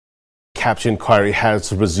capture inquiry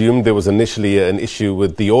has resumed. There was initially an issue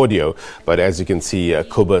with the audio, but as you can see,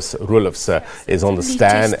 Kobus Roelofse is on the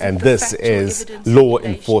stand, and this is law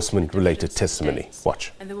enforcement related testimony.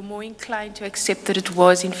 Watch. And they were more inclined to accept that it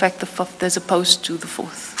was in fact the 5th as opposed to the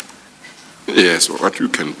 4th. Yes, what you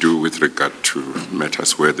can do with regard to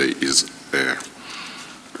matters where there is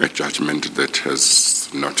a judgment that has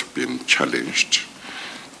not been challenged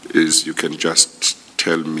is you can just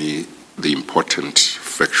tell me the important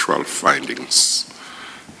factual findings.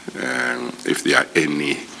 If there are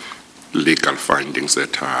any legal findings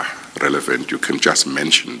that are relevant, you can just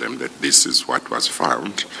mention them, that this is what was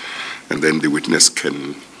found, and then the witness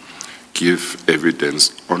can give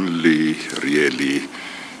evidence only really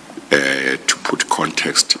to put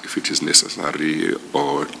context if it is necessary,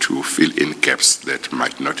 or to fill in gaps that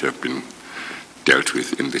might not have been dealt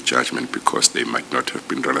with in the judgment because they might not have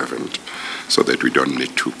been relevant, so that we don't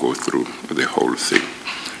need to go through the whole thing.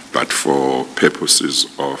 But for purposes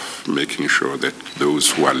of making sure that those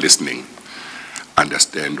who are listening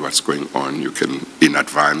understand what's going on, you can in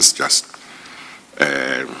advance just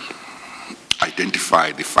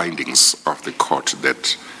identify the findings of the court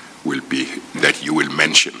that you will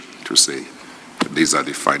mention, to say these are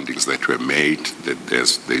the findings that were made, that there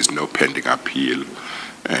is no pending appeal,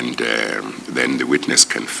 and then the witness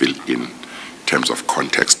can fill in terms of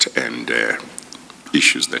context and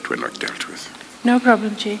issues that were not dealt with. No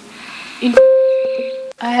problem, Chair.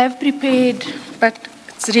 I have prepared, but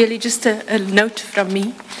it's really just a note from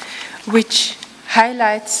me, which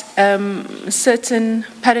highlights certain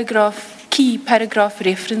key paragraph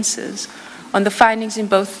references on the findings in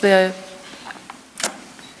both the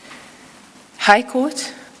High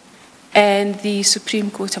Court and the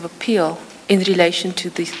Supreme Court of Appeal in relation to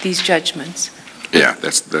these judgments. Yeah,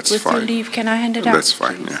 that's fine. With your leave, can I hand it out? That's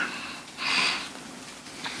fine, please? Yeah.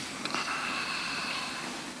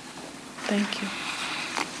 Thank you.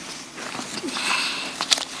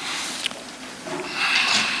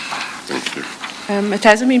 Thank you. It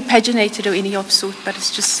hasn't been paginated or any of sort, but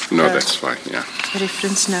it's just no, that's fine, yeah. A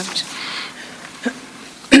reference note.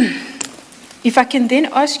 If I can then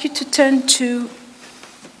ask you to turn to,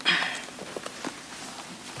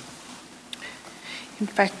 in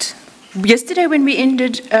fact, yesterday when we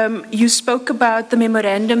ended, you spoke about the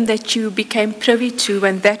memorandum that you became privy to,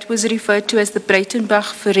 and that was referred to as the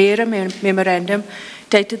Breitenbach-Ferreira memorandum,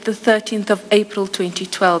 dated the 13th of April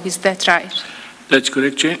 2012. Is that right? That's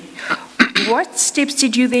correct, Chair. What steps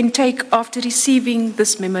did you then take after receiving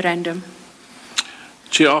this memorandum?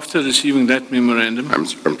 Chair, after receiving that memorandum... I'm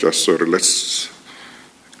just sorry, let's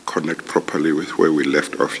connect properly with where we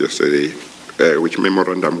left off yesterday. Which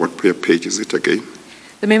memorandum, what page is it again?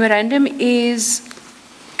 The memorandum is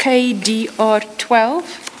KDR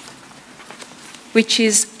 12, which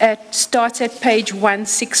starts at page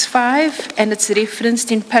 165, and it's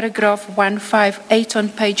referenced in paragraph 158 on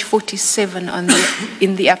page 47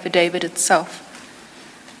 in the affidavit itself.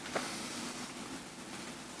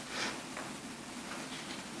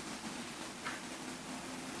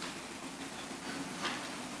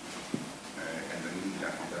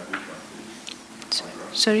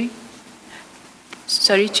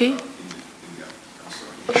 Sorry, Chair?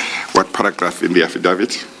 What paragraph in the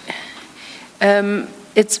affidavit?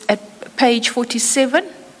 It's at page 47,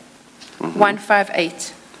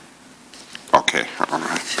 158. Okay, all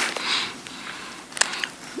right.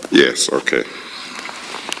 Yes, okay.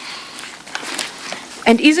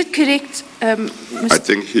 And is it correct, I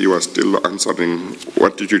think he was still answering,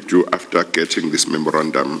 what did you do after getting this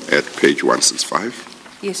memorandum at page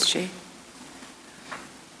 165? Yes, Chair.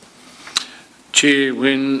 Chair,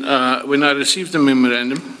 when I received the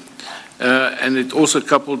memorandum, and it also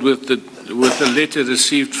coupled with the letter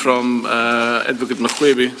received from Advocate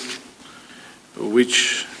Mdluli,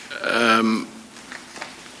 which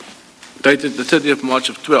dated the 30th of March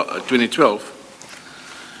of 2012,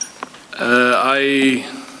 I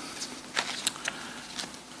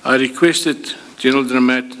requested General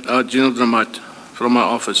Dramat from my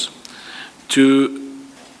office to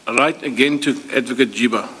write again to Advocate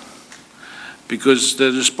Jiba, because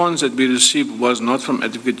the response that we received was not from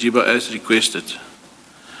Advocate Jiba as requested.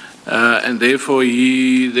 And therefore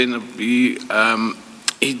he did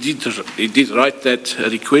write that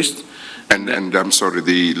request. And I'm sorry,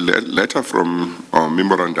 the letter from, or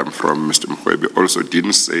memorandum from Mr. Mdluli also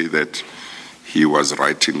didn't say that he was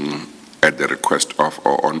writing at the request of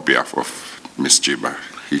or on behalf of Ms. Jiba.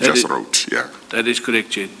 He just wrote, yeah. That is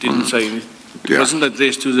correct, Chair. Didn't say anything. It wasn't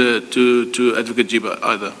addressed to Advocate Jiba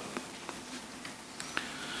either.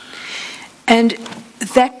 And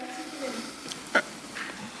that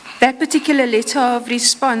particular letter of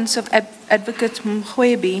response of Advocate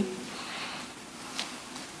Mdluli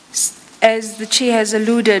as the Chair has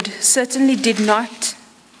alluded, certainly did not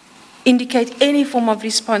indicate any form of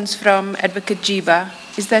response from Advocate Jiba.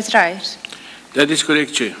 Is that right? That is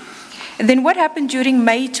correct, Chair. And then what happened during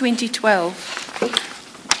May 2012?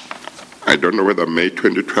 I don't know whether May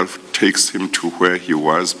 2012 takes him to where he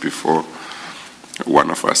was before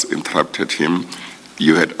one of us interrupted him.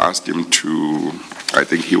 You had asked him to, I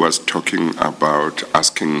think he was talking about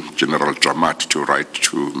asking General Dramat to write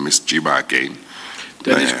to Ms. Jiba again.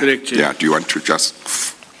 That is correct, Chair. Yeah, do you want to just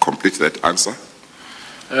complete that answer?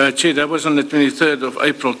 Chair, that was on the 23rd of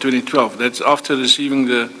April 2012. That's after receiving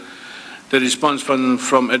the response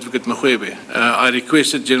from Advocate Mdluli. I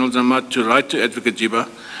requested General Dramat to write to Advocate Jiba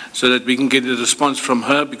so that we can get a response from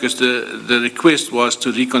her, because the request was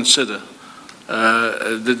to reconsider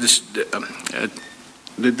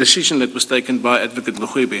the decision that was taken by Advocate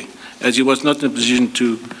Mdluli, as he was not in a position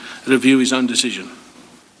to review his own decision.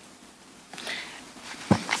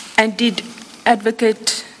 And did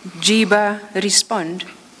Advocate Jiba respond?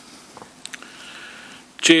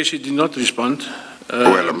 Chair, she did not respond.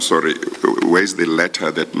 Well, I'm sorry. Where's the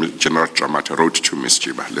letter that General Dramat wrote to Ms.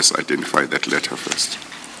 Jiba? Let's identify that letter first.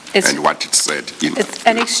 And what it said. It's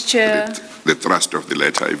annexure. The thrust of the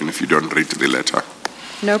letter, even if you don't read the letter.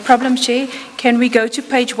 No problem, Chair. Can we go to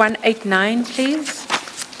page 189, please?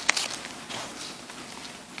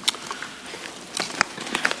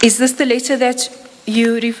 Is this the letter that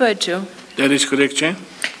you referred to? That is correct, Chair.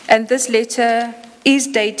 And this letter is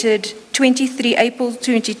dated 23 April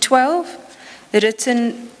 2012,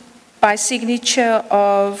 written by signature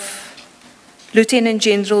of Lieutenant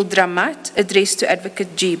General Dramat, addressed to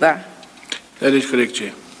Advocate Jiba. That is correct,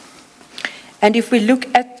 Chair. And if we look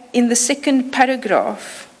at in the second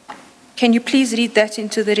paragraph, can you please read that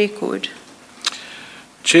into the record?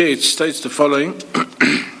 Chair, it states the following.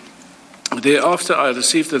 Thereafter, I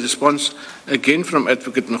received a response again from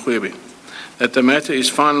Advocate Mdluli that the matter is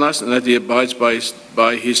finalized and that he abides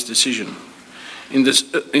by his decision. In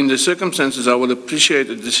the circumstances, I will appreciate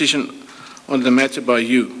a decision on the matter by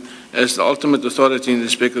you as the ultimate authority in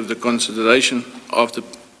respect of the consideration of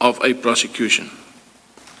a prosecution.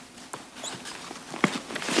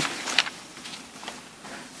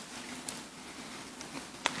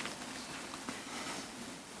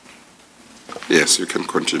 Yes, you can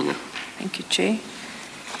continue. Thank you, Chair.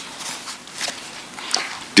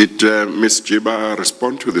 Did Ms. Jiba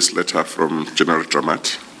respond to this letter from General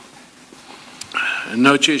Dramat?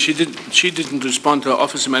 No, Chair, she didn't respond. Her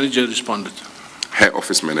office manager responded. Her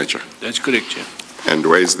office manager? That's correct, Chair. And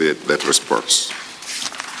where is that response?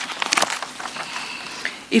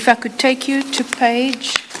 If I could take you to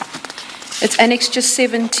page, it's annexure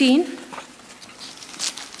 17,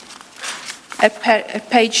 at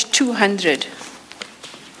page 200.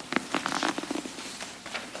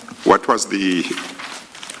 What was the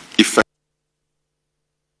effect?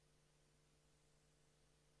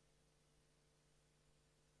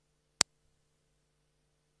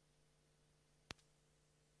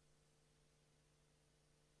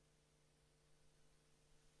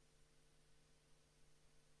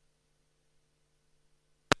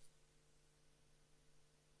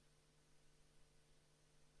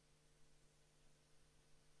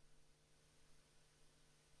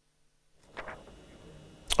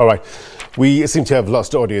 All right. We seem to have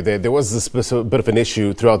lost audio there. There was this bit of an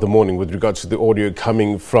issue throughout the morning with regards to the audio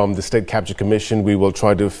coming from the State Capture Commission. We will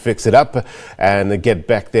try to fix it up and get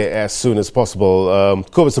back there as soon as possible.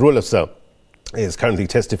 Kobus Roelofse is currently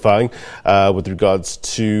testifying with regards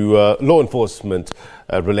to law enforcement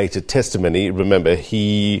related testimony. Remember,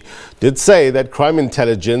 he did say that Crime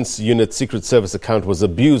Intelligence Unit Secret Service account was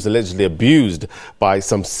allegedly abused by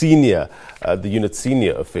some the unit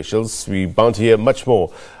senior officials. We're bound to hear much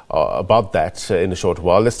more about that in a short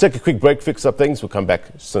while. Let's take a quick break, fix up things. We'll come back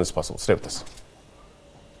as soon as possible. Stay with us.